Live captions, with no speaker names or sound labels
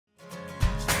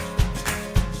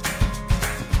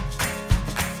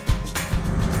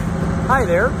Hi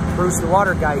there, Bruce the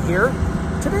Water Guy here.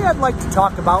 Today I'd like to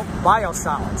talk about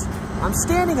biosolids. I'm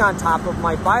standing on top of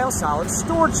my biosolids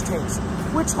storage tanks,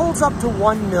 which holds up to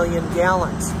 1 million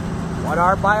gallons. What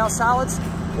are biosolids?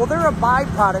 Well, they're a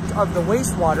byproduct of the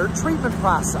wastewater treatment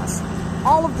process.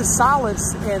 All of the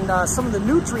solids and some of the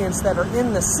nutrients that are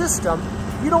in the system,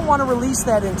 you don't want to release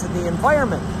that into the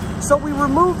environment. So we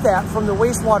remove that from the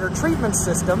wastewater treatment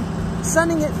system,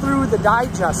 sending it through the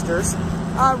digesters,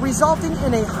 resulting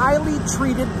in a highly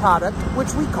treated product,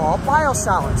 which we call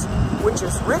biosolids, which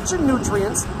is rich in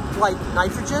nutrients like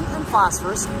nitrogen and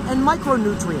phosphorus and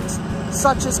micronutrients,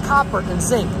 such as copper and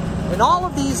zinc. And all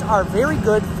of these are very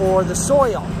good for the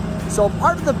soil. So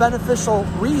part of the beneficial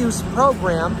reuse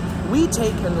program, we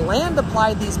take and land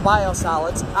apply these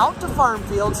biosolids out to farm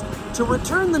fields to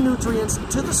return the nutrients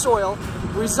to the soil,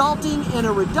 resulting in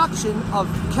a reduction of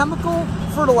chemical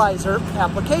fertilizer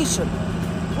application.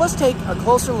 Let's take a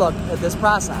closer look at this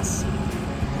process.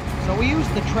 So we use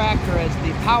the tractor as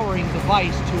the powering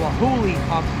device to a Hooley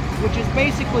pump, which is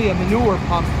basically a manure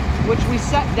pump, which we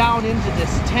set down into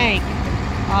this tank.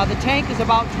 The tank is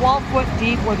about 12 foot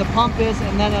deep where the pump is,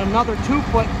 and then another 2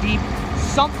 foot deep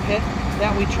sump pit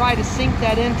that we try to sink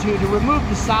that into to remove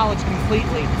the solids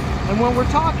completely. And when we're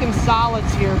talking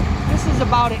solids here, this is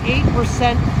about an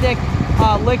 8% thick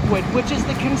liquid, which is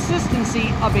the consistency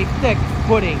of a thick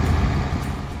pudding.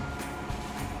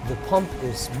 The pump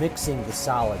is mixing the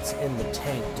solids in the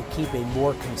tank to keep a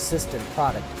more consistent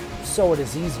product, so it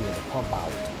is easier to pump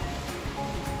out.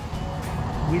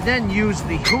 We then use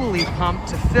the Hooley pump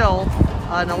to fill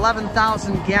an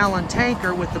 11,000 gallon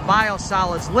tanker with the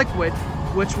biosolids liquid,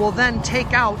 which we'll then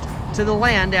take out to the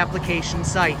land application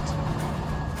site.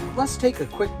 Let's take a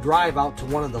quick drive out to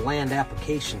one of the land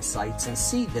application sites and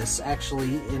see this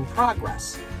actually in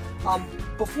progress.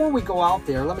 Before we go out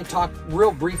there, let me talk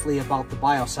real briefly about the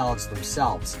biosolids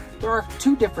themselves. There are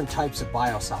two different types of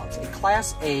biosolids, a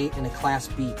Class A and a Class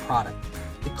B product.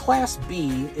 The Class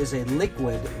B is a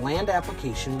liquid land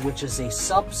application, which is a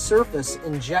subsurface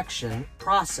injection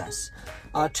process.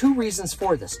 Two reasons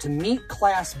for this. To meet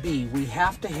Class B, we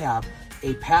have to have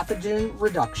a pathogen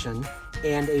reduction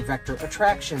and a vector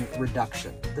attraction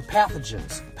reduction. The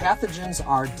pathogens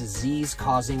are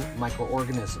disease-causing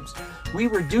microorganisms. We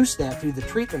reduce that through the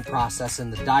treatment process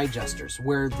in the digesters,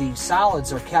 where the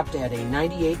solids are kept at a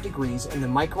 98 degrees and the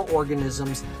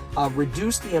microorganisms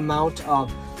reduce the amount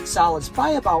of solids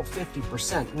by about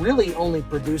 50%, really only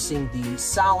producing the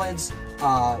solids,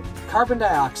 carbon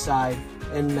dioxide,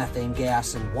 and methane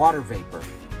gas and water vapor.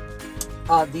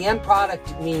 The end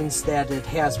product means that it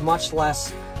has much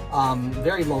less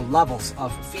very low levels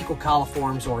of fecal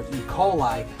coliforms or E.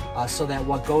 coli, so that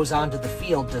what goes onto the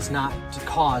field does not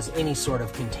cause any sort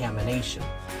of contamination.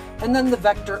 And then the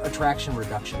vector attraction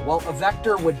reduction. Well, a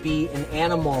vector would be an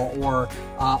animal or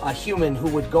a human who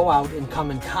would go out and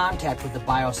come in contact with the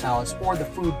biosolids or the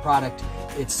food product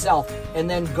itself and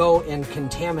then go and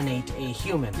contaminate a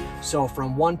human. So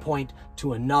from one point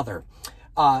to another.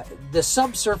 The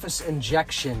subsurface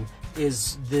injection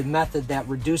is the method that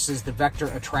reduces the vector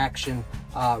attraction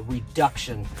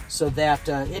reduction, so that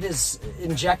it is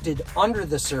injected under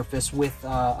the surface with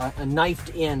a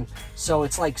knifed in, so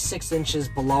it's like 6 inches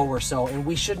below or so, and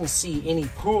we shouldn't see any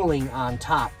pooling on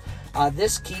top.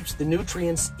 This keeps the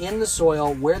nutrients in the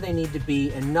soil where they need to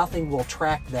be, and nothing will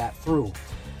track that through.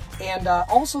 And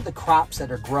also the crops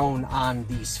that are grown on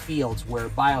these fields where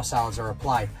biosolids are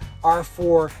applied are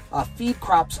for feed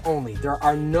crops only. There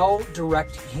are no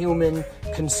direct human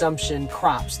consumption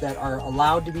crops that are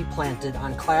allowed to be planted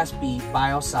on Class B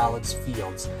biosolids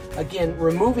fields. Again,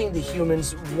 removing the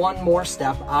humans one more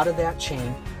step out of that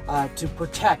chain to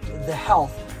protect the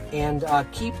health and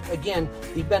keep, again,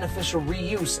 the beneficial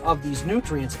reuse of these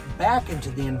nutrients back into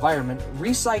the environment,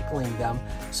 recycling them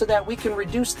so that we can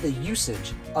reduce the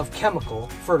usage of chemical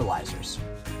fertilizers.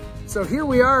 So here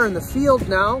we are in the field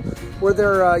now, where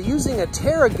they're using a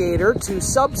terrogator to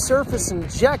subsurface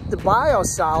inject the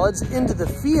biosolids into the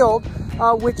field,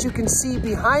 which you can see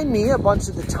behind me, a bunch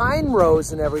of the tine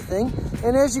rows and everything.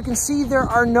 And as you can see, there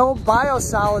are no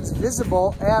biosolids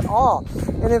visible at all.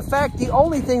 And in fact, the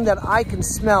only thing that I can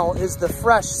smell is the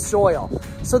fresh soil.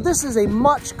 So this is a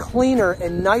much cleaner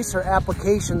and nicer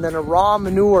application than a raw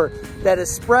manure that is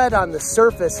spread on the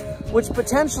surface, which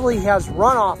potentially has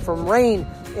runoff from rain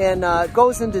and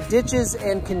goes into ditches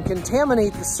and can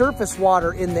contaminate the surface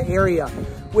water in the area.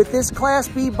 With this Class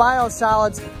B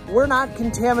biosolids, we're not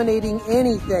contaminating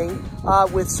anything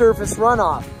with surface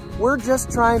runoff. We're just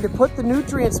trying to put the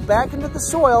nutrients back into the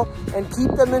soil and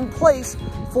keep them in place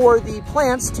for the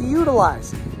plants to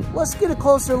utilize. Let's get a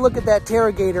closer look at that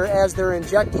terrogator as they're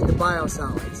injecting the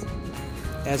biosolids.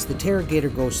 As the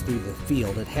Terrigator goes through the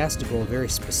field, it has to go a very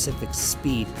specific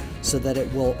speed so that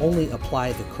it will only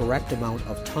apply the correct amount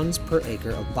of tons per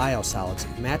acre of biosolids,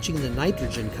 matching the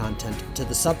nitrogen content to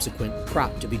the subsequent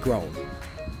crop to be grown.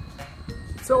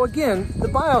 So again, the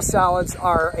biosolids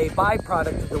are a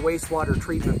byproduct of the wastewater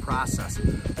treatment process.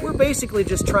 We're basically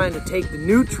just trying to take the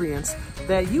nutrients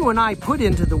that you and I put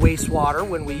into the wastewater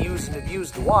when we use and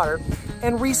abuse the water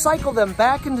and recycle them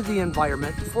back into the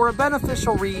environment for a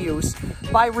beneficial reuse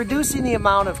by reducing the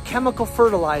amount of chemical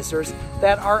fertilizers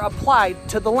that are applied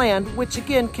to the land, which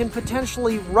again can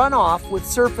potentially run off with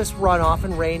surface runoff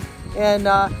and rain and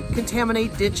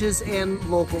contaminate ditches and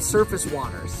local surface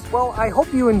waters. Well, I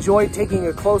hope you enjoyed taking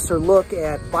a closer look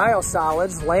at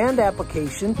biosolids, land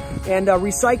application, and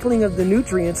recycling of the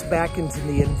nutrients back into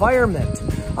the environment.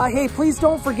 Hey, please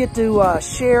don't forget to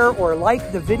share or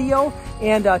like the video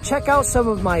and check out some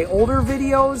of my older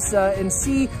videos and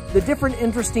see the different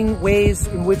interesting ways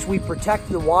in which we protect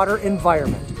the water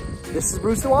environment. This is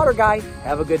Bruce the Water Guy.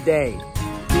 Have a good day.